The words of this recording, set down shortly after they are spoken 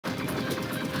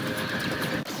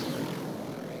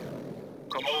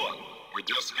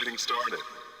We're just getting started.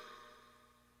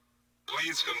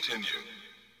 Please continue.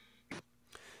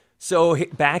 So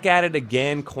back at it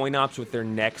again, CoinOps with their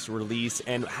next release,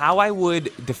 and how I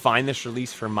would define this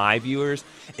release for my viewers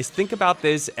is think about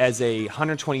this as a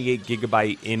 128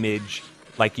 gigabyte image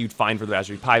like you'd find for the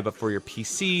Raspberry Pi, but for your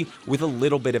PC with a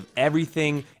little bit of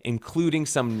everything, including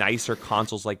some nicer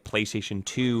consoles like PlayStation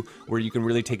 2, where you can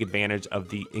really take advantage of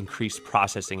the increased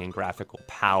processing and graphical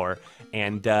power.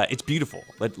 And it's beautiful.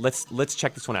 Let's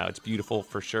check this one out. It's beautiful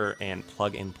for sure, and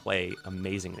plug and play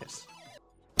amazingness.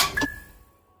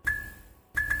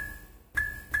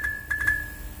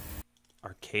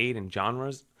 Arcade and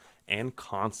genres and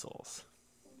consoles.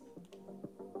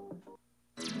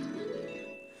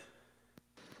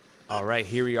 All right,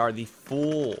 here we are, the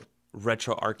full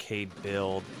retro arcade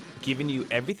build, giving you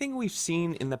everything we've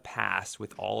seen in the past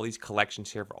with all these collections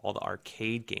here for all the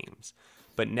arcade games,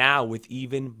 but now with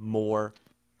even more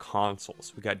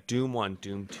consoles. We got Doom 1,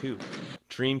 Doom 2,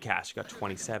 Dreamcast, we got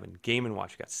 27, Game &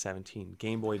 Watch, we got 17,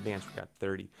 Game Boy Advance, we got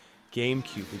 30,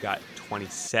 GameCube, we got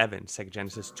 27, Sega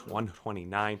Genesis,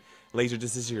 129, Laserdisc,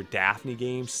 this is your Daphne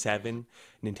game, 7,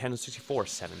 Nintendo 64,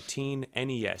 17,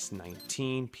 NES,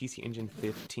 19, PC Engine,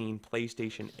 15,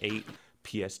 PlayStation, 8,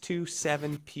 PS2,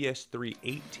 7, PS3,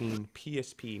 18,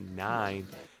 PSP, 9,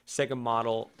 Sega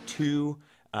Model, 2, you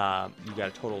got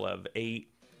a total of 8,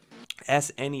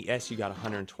 SNES, you got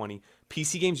 120.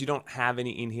 PC games, you don't have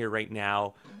any in here right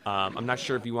now. I'm not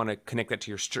sure if you want to connect that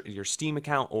to your Steam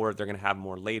account or if they're going to have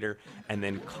more later. And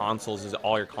then consoles is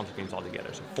all your console games all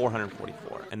together, so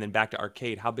 444. And then back to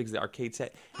arcade. How big is the arcade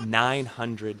set?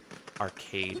 900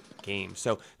 arcade games.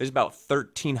 So there's about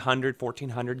 1,300,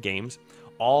 1,400 games,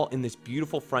 all in this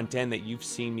beautiful front end that you've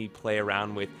seen me play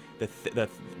around with.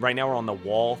 Right now we're on the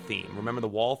wall theme. Remember the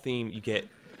wall theme, you get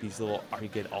you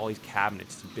get all these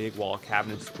cabinets, big wall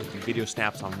cabinets with the video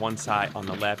snaps on one side, on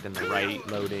the left, and the right,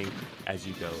 loading as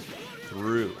you go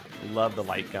through. Love the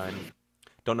light gun.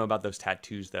 Don't know about those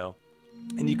tattoos though.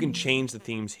 And you can change the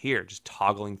themes here, just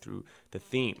toggling through the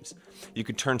themes. You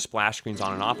can turn splash screens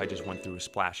on and off. I just went through a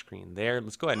splash screen there.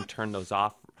 Let's go ahead and turn those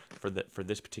off for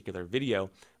this particular video.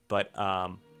 But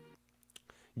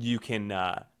you can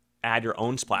add your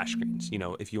own splash screens. You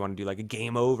know, if you want to do like a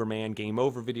game over, man, game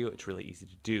over video, it's really easy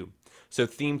to do. So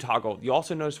theme toggle. You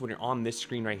also notice when you're on this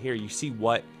screen right here, you see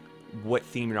what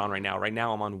theme you're on right now. Right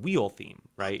now I'm on wheel theme,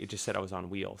 right? It just said I was on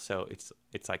wheel. So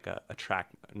it's like a track,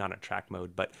 not a track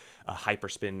mode, but a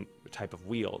hyperspin type of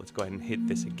wheel. Let's go ahead and hit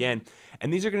this again.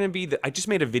 And these are going to be I just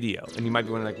made a video, and you might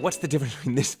be wondering like, what's the difference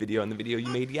between this video and the video you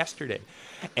made yesterday?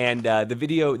 And the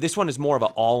video, this one is more of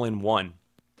an all-in-one.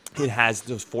 It has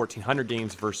those 1,400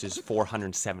 games versus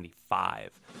 475.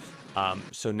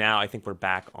 So now I think we're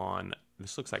back on,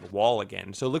 this looks like wall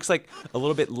again. So it looks like a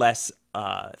little bit less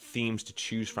themes to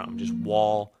choose from, just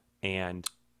wall and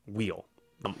wheel.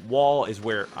 Wall is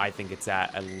where I think it's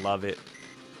at. I love it.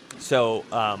 So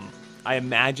I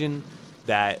imagine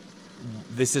that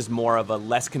this is more of a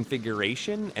less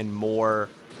configuration and more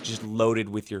just loaded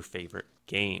with your favorite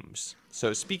games.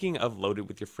 So speaking of loaded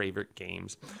with your favorite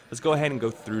games, let's go ahead and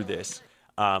go through this.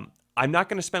 I'm not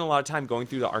going to spend a lot of time going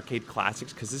through the arcade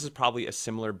classics because this is probably a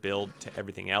similar build to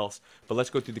everything else. But let's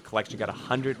go through the collection. You got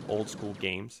 100 old school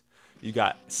games. You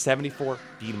got 74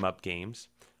 beat 'em up games,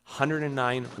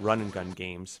 109 run and gun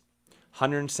games,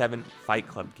 107 Fight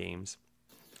Club games,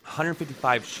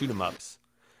 155 shoot 'em ups,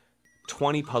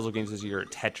 20 puzzle games as your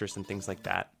Tetris and things like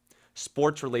that.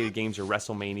 Sports-related games or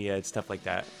WrestleMania and stuff like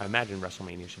that. I imagine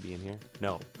WrestleMania should be in here.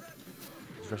 No.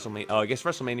 Is WrestleMania? Oh, I guess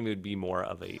WrestleMania would be more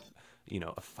of a, you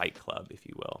know, a Fight Club, if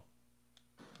you will.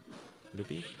 Would it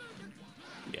be?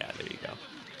 Yeah, there you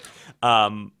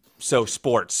go. So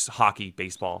sports, hockey,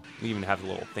 baseball. We even have a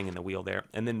little thing in the wheel there.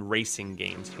 And then racing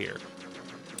games here.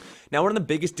 Now, one of the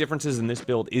biggest differences in this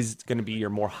build is going to be your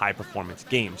more high-performance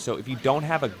games. So if you don't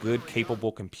have a good,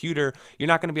 capable computer, you're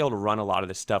not going to be able to run a lot of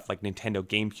this stuff. Like Nintendo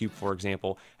GameCube, for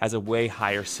example, has a way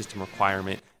higher system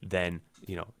requirement than,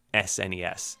 you know,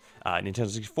 SNES. Nintendo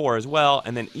 64 as well,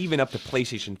 and then even up to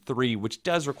PlayStation 3, which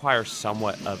does require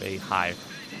somewhat of a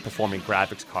high-performing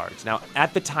graphics cards. Now,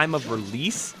 at the time of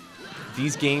release,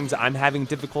 these games, I'm having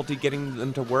difficulty getting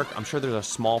them to work. I'm sure there's a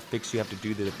small fix you have to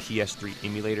do to the PS3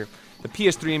 emulator. The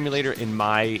PS3 emulator, in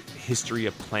my history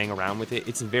of playing around with it,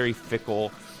 it's very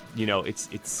fickle. You know, it's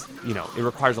you know, it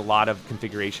requires a lot of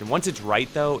configuration. Once it's right,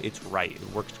 though, it's right.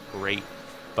 It works great.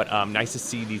 But nice to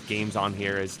see these games on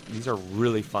here, as these are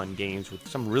really fun games with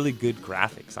some really good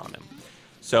graphics on them.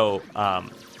 So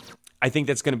I think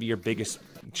that's going to be your biggest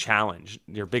challenge,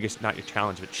 your biggest, not your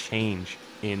challenge, but change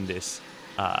in this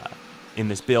in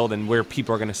this build and where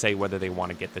people are going to say whether they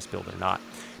want to get this build or not.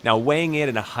 Now, weighing it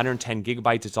at 110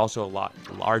 gigabytes, it's also a lot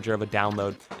larger of a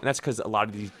download, and that's because a lot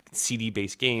of these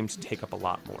CD-based games take up a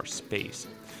lot more space.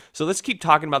 So let's keep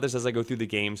talking about this as I go through the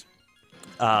games.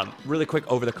 Really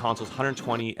quick, over the consoles,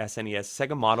 120 SNES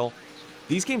Sega model.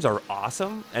 These games are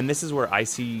awesome, and this is where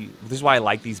this is why I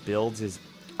like these builds, is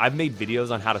I've made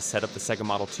videos on how to set up the Sega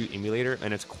Model 2 emulator,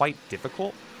 and it's quite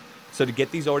difficult. So to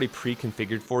get these already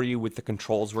pre-configured for you with the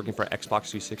controls working for Xbox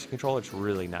 360 controller, it's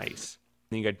really nice.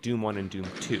 Then you got Doom 1 and Doom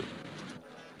 2.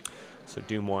 So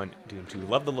Doom 1, Doom 2.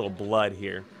 Love the little blood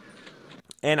here.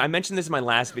 And I mentioned this in my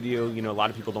last video, you know, a lot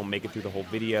of people don't make it through the whole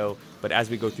video, but as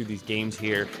we go through these games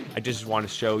here, I just want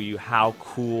to show you how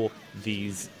cool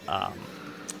these,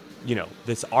 you know,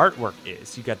 this artwork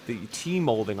is. You got the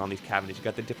T-molding on these cabinets, you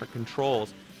got the different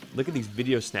controls. Look at these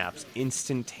video snaps,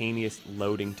 instantaneous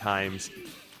loading times.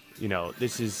 You know,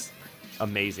 this is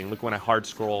amazing. Look when I hard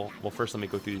scroll. Well, first let me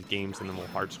go through these games and then we'll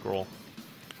hard scroll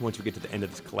once we get to the end of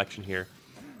this collection here.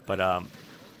 But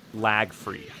lag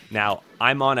free. Now,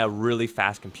 I'm on a really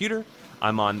fast computer.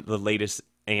 I'm on the latest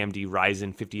AMD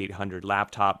Ryzen 5800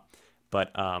 laptop.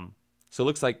 But so it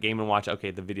looks like Game & Watch. Okay,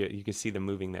 the video, you can see them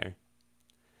moving there.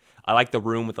 I like the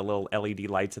room with the little LED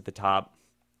lights at the top,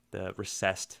 the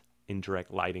recessed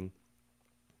indirect lighting.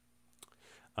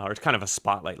 Or it's kind of a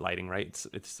spotlight lighting, right?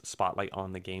 It's a spotlight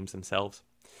on the games themselves.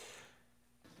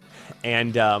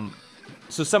 And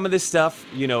so some of this stuff,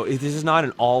 you know, this is not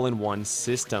an all-in-one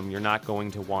system. You're not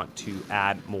going to want to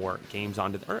add more games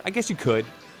onto or I guess you could,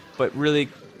 but really,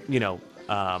 you know,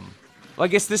 well, I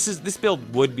guess this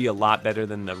build would be a lot better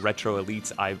than the Retro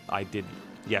Elites I did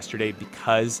yesterday,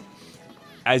 because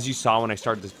as you saw when I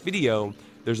started this video,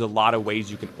 there's a lot of ways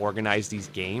you can organize these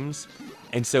games.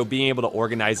 And so being able to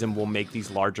organize them will make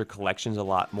these larger collections a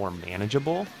lot more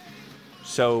manageable.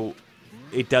 So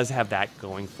it does have that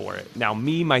going for it. Now,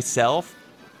 myself,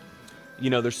 you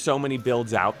know, there's so many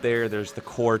builds out there. There's the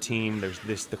core team. There's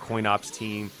the CoinOps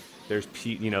team. There's,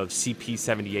 you know,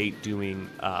 CP78 doing,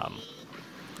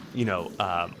 you know,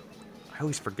 I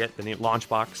always forget the name,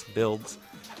 Launchbox builds.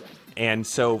 And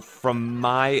so from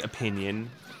my opinion,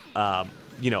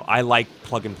 you know, I like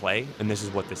plug and play, and this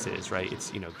is what this is, right?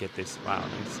 It's, you know, get this, wow,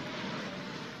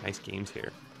 nice games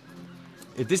here.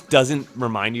 If this doesn't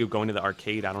remind you of going to the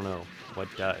arcade, I don't know what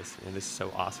does, and this is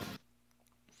so awesome.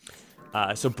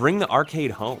 So bring the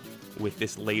arcade home with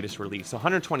this latest release. So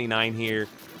 129 here.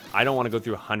 I don't want to go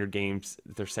through 100 games.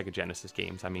 They're Sega Genesis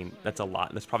games. I mean, that's a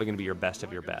lot. That's probably going to be your best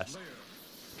of your best.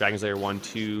 Dragon's Lair 1,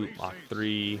 2, Lock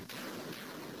 3,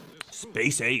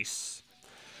 Space Ace.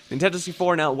 Nintendo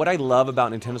 64, now what I love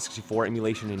about Nintendo 64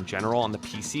 emulation in general on the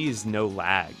PC is no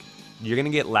lag. You're going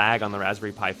to get lag on the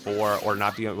Raspberry Pi 4 or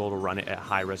not being able to run it at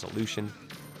high resolution.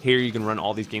 Here you can run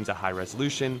all these games at high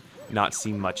resolution, not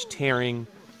see much tearing,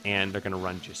 and they're going to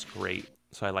run just great.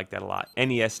 So I like that a lot.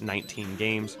 NES 19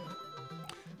 games.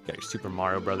 Got your Super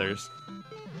Mario Brothers.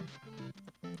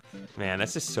 Man,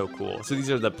 that's just so cool. So these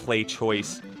are the Play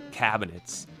Choice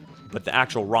cabinets, but the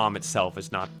actual ROM itself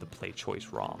is not the Play Choice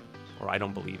ROM. Or I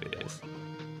don't believe it is.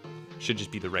 Should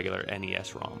just be the regular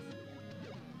NES ROM.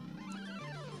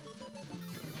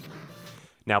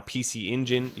 Now PC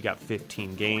Engine, you got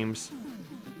 15 games.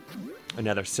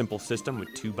 Another simple system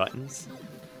with 2 buttons.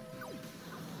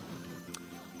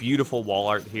 Beautiful wall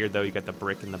art here, though. You got the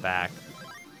brick in the back.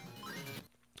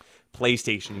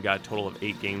 PlayStation, you got a total of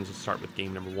 8 games. Let's start with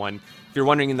game number 1. If you're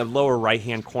wondering, in the lower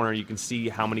right-hand corner, you can see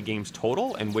how many games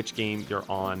total and which game you're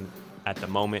on at the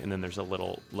moment, and then there's a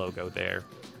little logo there.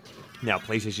 Now,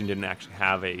 PlayStation didn't actually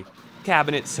have a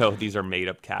cabinet, so these are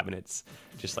made-up cabinets,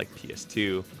 just like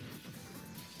PS2.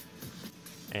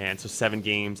 And so 7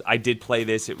 games. I did play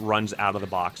this. It runs out of the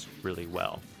box really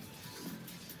well.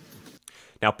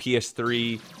 Now,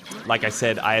 PS3, like I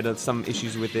said, I had some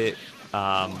issues with it.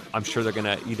 I'm sure they're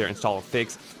going to either install or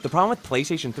fix. The problem with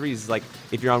PlayStation 3 is, like,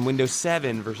 if you're on Windows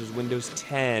 7 versus Windows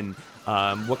 10,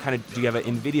 what kind of, do you have an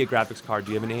NVIDIA graphics card?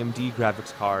 Do you have an AMD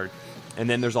graphics card? And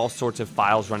then there's all sorts of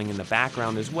files running in the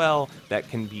background as well that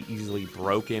can be easily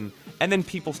broken. And then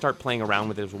people start playing around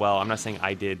with it as well. I'm not saying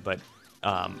I did, but,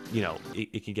 you know,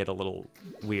 it can get a little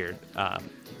weird.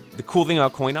 The cool thing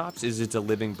about CoinOps is it's a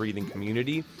living, breathing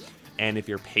community. And if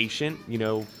you're patient, you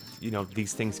know,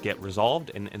 these things get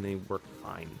resolved and they work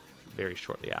fine very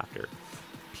shortly after.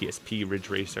 PSP, Ridge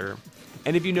Racer.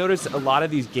 And if you notice, a lot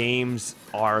of these games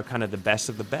are kind of the best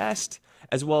of the best,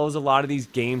 as well as a lot of these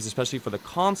games, especially for the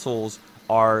consoles,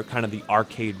 are kind of the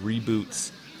arcade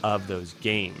reboots of those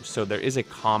games. So there is a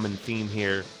common theme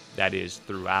here that is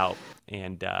throughout,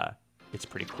 and it's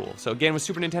pretty cool. So again, with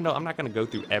Super Nintendo, I'm not going to go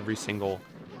through every single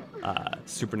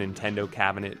Super Nintendo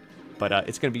cabinet, but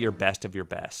it's going to be your best of your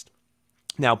best.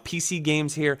 Now, PC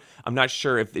games here, I'm not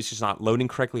sure if it's just not loading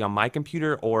correctly on my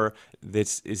computer, or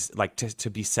this is like to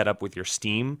be set up with your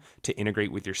Steam, to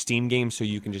integrate with your Steam games, so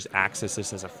you can just access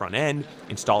this as a front end,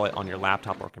 install it on your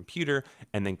laptop or computer,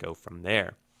 and then go from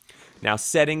there. Now,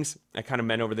 settings, I kind of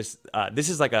meant over this. This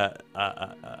is like a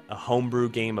homebrew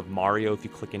game of Mario. If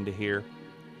you click into here,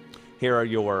 here are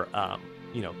your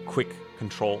quick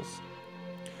controls.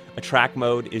 A track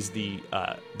mode is the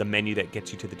menu that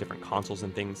gets you to the different consoles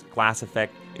and things. Glass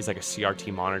effect is like a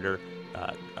CRT monitor,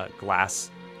 a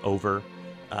glass over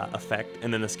effect.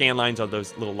 And then the scan lines are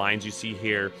those little lines you see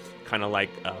here, kind of like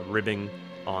ribbing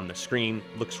on the screen.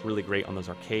 Looks really great on those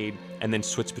arcade. And then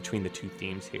switch between the two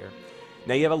themes here.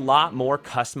 Now you have a lot more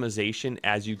customization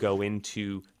as you go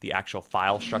into the actual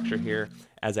file structure here.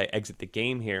 As I exit the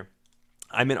game here,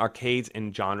 I'm in arcades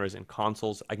and genres and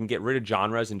consoles. I can get rid of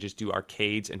genres and just do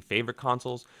arcades and favorite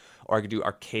consoles, or I could do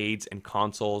arcades and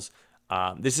consoles.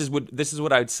 This is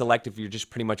what I would select if you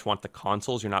just pretty much want the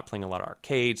consoles. You're not playing a lot of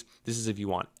arcades. This is if you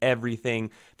want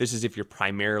everything. This is if you're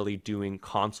primarily doing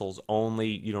consoles only.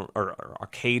 You don't, or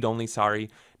arcade only. Sorry,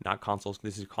 not consoles.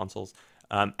 This is consoles.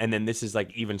 And then this is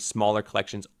like even smaller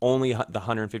collections, only the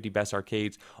 150 best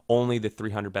arcades, only the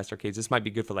 300 best arcades. This might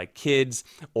be good for like kids,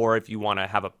 or if you want to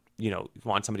have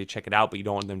want somebody to check it out, but you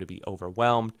don't want them to be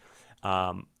overwhelmed.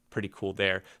 Pretty cool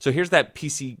there. So here's that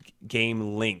PC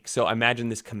game link. So I imagine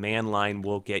this command line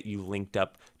will get you linked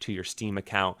up to your Steam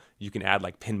account. You can add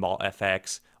like Pinball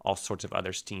FX, all sorts of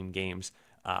other Steam games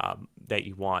that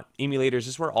you want. Emulators, this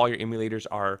is where all your emulators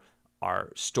are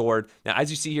stored. Now,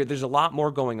 as you see here, there's a lot more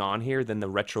going on here than the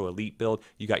Retro Elite build.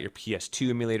 You got your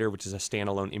PS2 emulator, which is a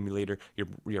standalone emulator,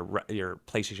 your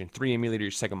PlayStation 3 emulator,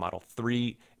 your Sega Model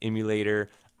 3 emulator,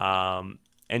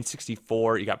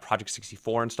 N64, you got Project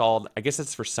 64 installed. I guess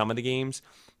that's for some of the games,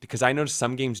 because I noticed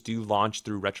some games do launch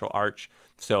through RetroArch,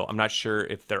 so I'm not sure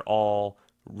if they're all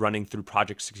running through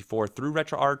Project 64 through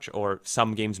RetroArch, or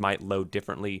some games might load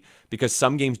differently, because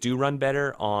some games do run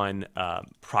better on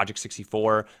Project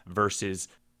 64 versus,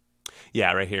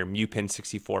 yeah, right here, MuPin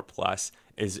 64 Plus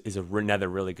is another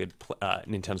really good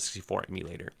Nintendo 64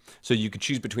 emulator. So you could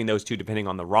choose between those two depending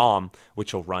on the ROM,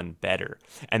 which will run better.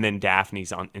 And then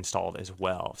Daphne's installed as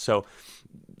well. So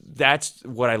that's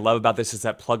what I love about this, is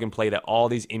that plug and play, that all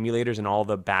these emulators and all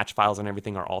the batch files and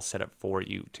everything are all set up for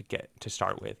you to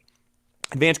start with.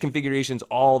 Advanced configurations,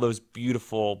 all those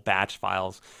beautiful batch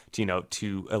files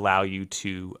to allow you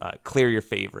to clear your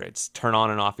favorites, turn on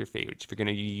and off your favorites. If you're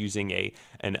going to be using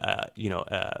an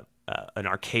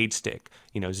arcade stick,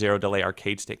 zero delay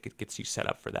arcade stick, it gets you set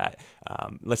up for that.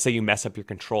 Let's say you mess up your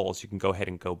controls, you can go ahead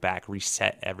and go back,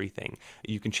 reset everything.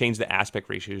 You can change the aspect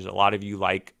ratios. A lot of you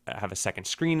have a second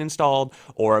screen installed,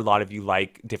 or a lot of you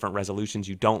like different resolutions.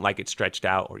 You don't like it stretched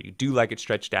out, or you do like it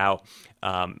stretched out.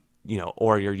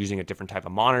 Or you're using a different type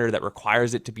of monitor that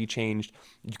requires it to be changed.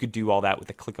 You could do all that with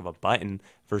the click of a button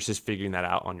versus figuring that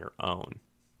out on your own.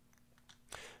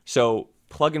 So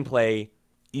plug and play,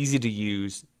 easy to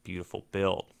use, beautiful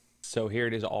build. So here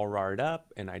it is all wired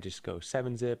up, and I just go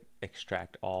 7-zip,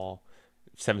 extract all.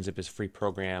 7-zip is a free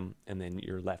program, and then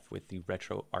you're left with the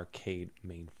Retro Arcade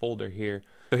main folder here.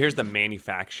 So here's the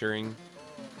manufacturer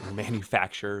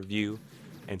view.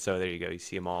 And so there you go. You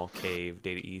see them all: Cave,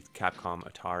 Data East, Capcom,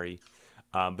 Atari.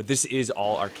 But this is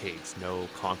all arcades, no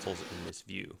consoles in this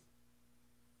view.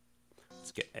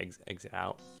 Let's get exit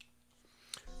out.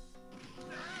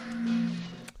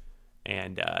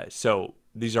 And so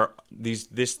these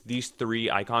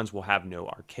three icons will have no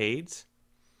arcades.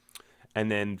 And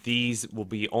then these will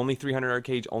be only 300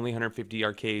 arcades, only 150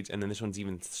 arcades, and then this one's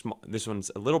even small. This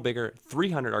one's a little bigger,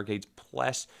 300 arcades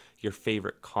plus your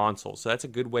favorite console. So that's a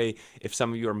good way if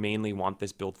some of you mainly want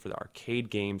this build for the arcade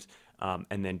games,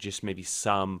 and then just maybe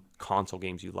some console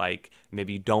games you like.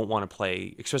 Maybe you don't want to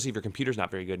play, especially if your computer's not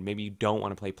very good. Maybe you don't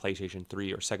want to play PlayStation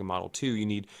 3 or Sega Model 2. You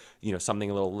need, something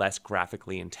a little less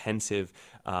graphically intensive.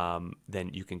 Then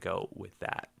you can go with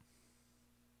that.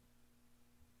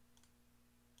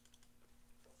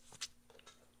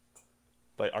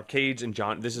 But arcades and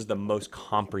this is the most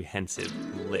comprehensive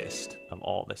list of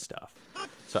all this stuff.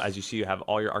 So as you see, you have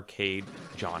all your arcade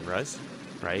genres,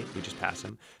 right? We just passed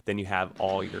them. Then you have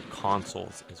all your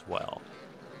consoles as well.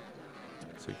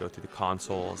 So you go through the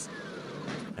consoles,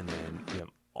 and then you have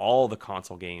all the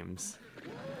console games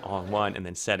all in one, and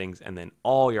then settings, and then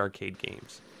all your arcade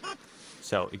games.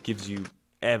 So it gives you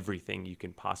everything you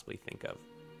can possibly think of.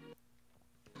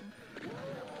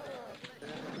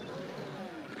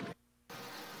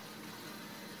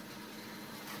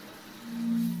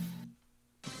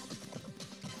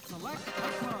 Select a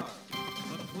car.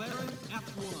 McLaren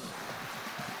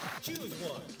F1. Choose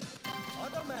one.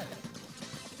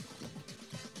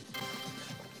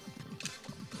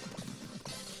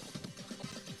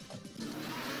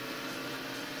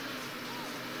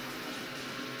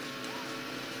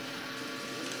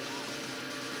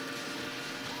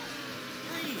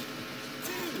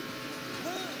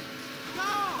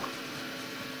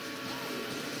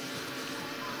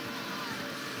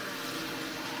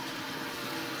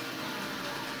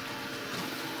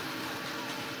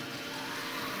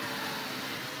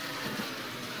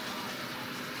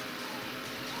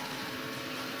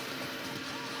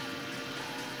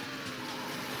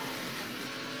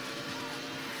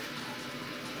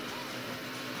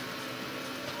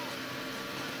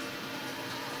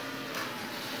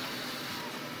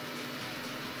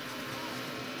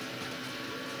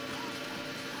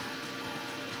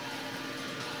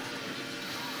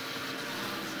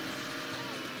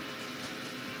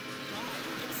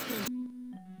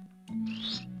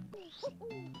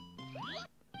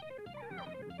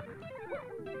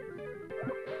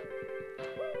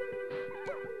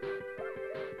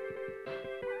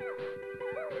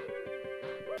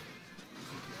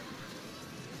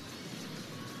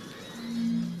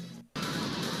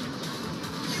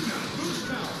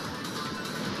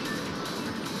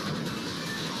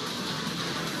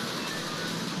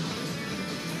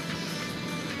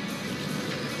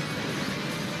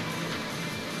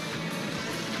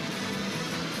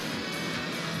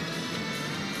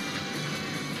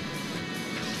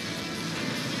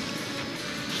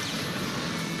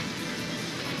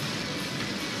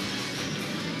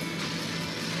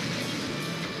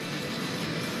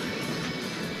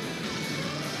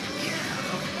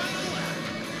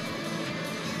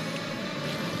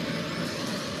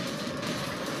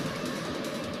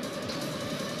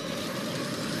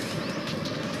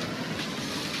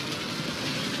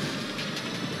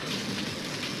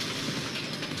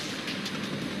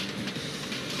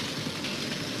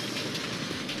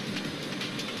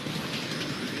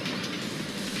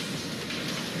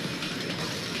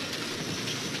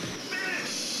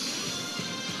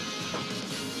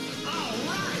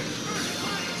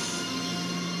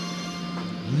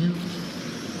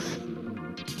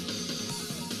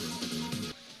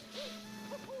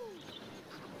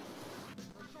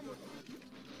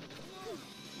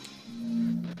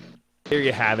 There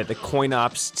you have it, the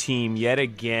CoinOps team yet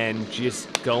again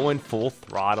just going full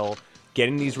throttle,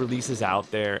 getting these releases out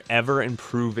there, ever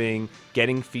improving,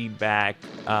 getting feedback,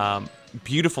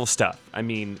 beautiful stuff. I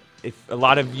mean, if a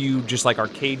lot of you just like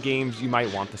arcade games, you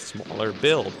might want the smaller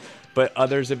build, but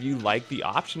others of you like the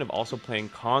option of also playing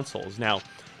consoles. Now,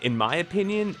 in my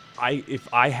opinion,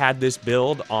 if I had this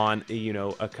build on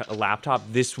a laptop,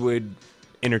 this would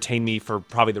entertain me for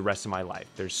probably the rest of my life.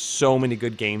 There's so many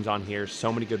good games on here,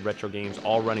 so many good retro games,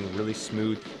 all running really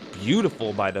smooth,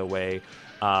 beautiful by the way.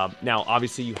 Now,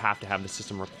 obviously, you have to have the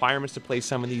system requirements to play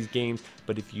some of these games,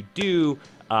 but if you do,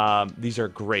 these are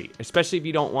great, especially if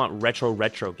you don't want retro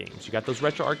games. You got those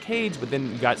retro arcades, but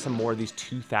then you got some more of these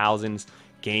 2000s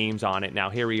games on it. Now,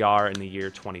 here we are in the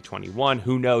year 2021.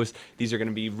 Who knows? These are going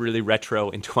to be really retro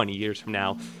in 20 years from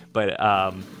now, but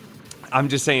I'm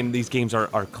just saying these games are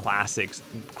classics,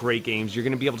 great games. You're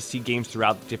going to be able to see games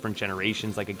throughout different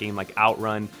generations, like a game like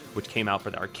Outrun, which came out for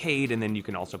the arcade, and then you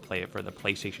can also play it for the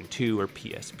PlayStation 2 or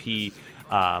PSP,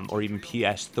 or even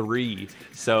PS3.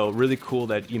 So really cool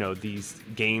that, these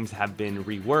games have been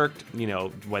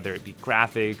reworked, whether it be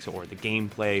graphics or the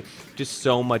gameplay. Just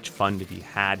so much fun to be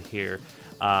had here.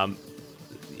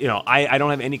 I don't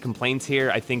have any complaints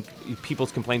here. I think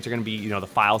people's complaints are going to be, the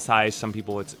file size. Some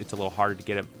people, it's a little harder to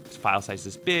get a file size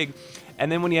this big.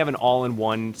 And then when you have an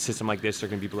all-in-one system like this, they're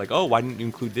going to be like, oh, why didn't you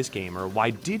include this game? Or why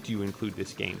did you include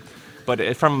this game?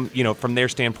 But from their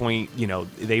standpoint,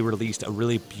 they released a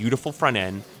really beautiful front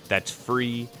end that's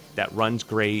free, that runs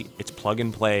great. It's plug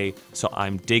and play. So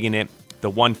I'm digging it. The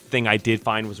one thing I did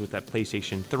find was with that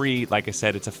PlayStation 3, like I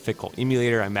said, it's a fickle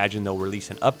emulator. I imagine they'll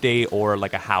release an update or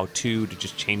like a how-to to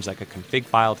just change like a config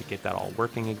file to get that all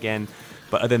working again.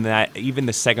 But other than that, even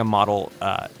the Sega Model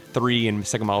 3 and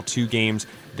Sega Model 2 games,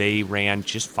 they ran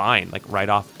just fine, like right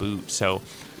off boot. So,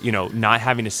 not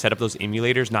having to set up those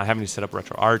emulators, not having to set up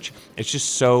RetroArch, it's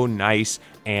just so nice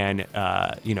and,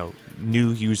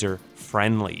 new user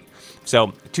friendly.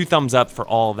 So 2 thumbs up for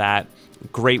all that.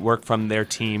 Great work from their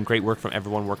team, great work from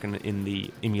everyone working in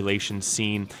the emulation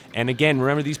scene. And again,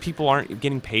 remember, these people aren't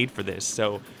getting paid for this.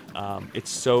 So it's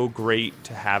so great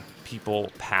to have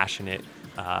people passionate,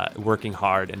 working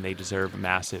hard, and they deserve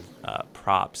massive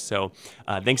props. So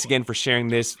thanks again for sharing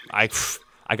this. I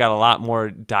got a lot more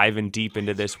diving deep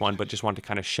into this one, but just wanted to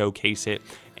kind of showcase it,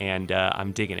 and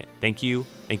I'm digging it. Thank you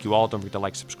all. Don't forget to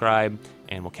like, subscribe,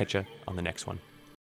 and we'll catch you on the next one.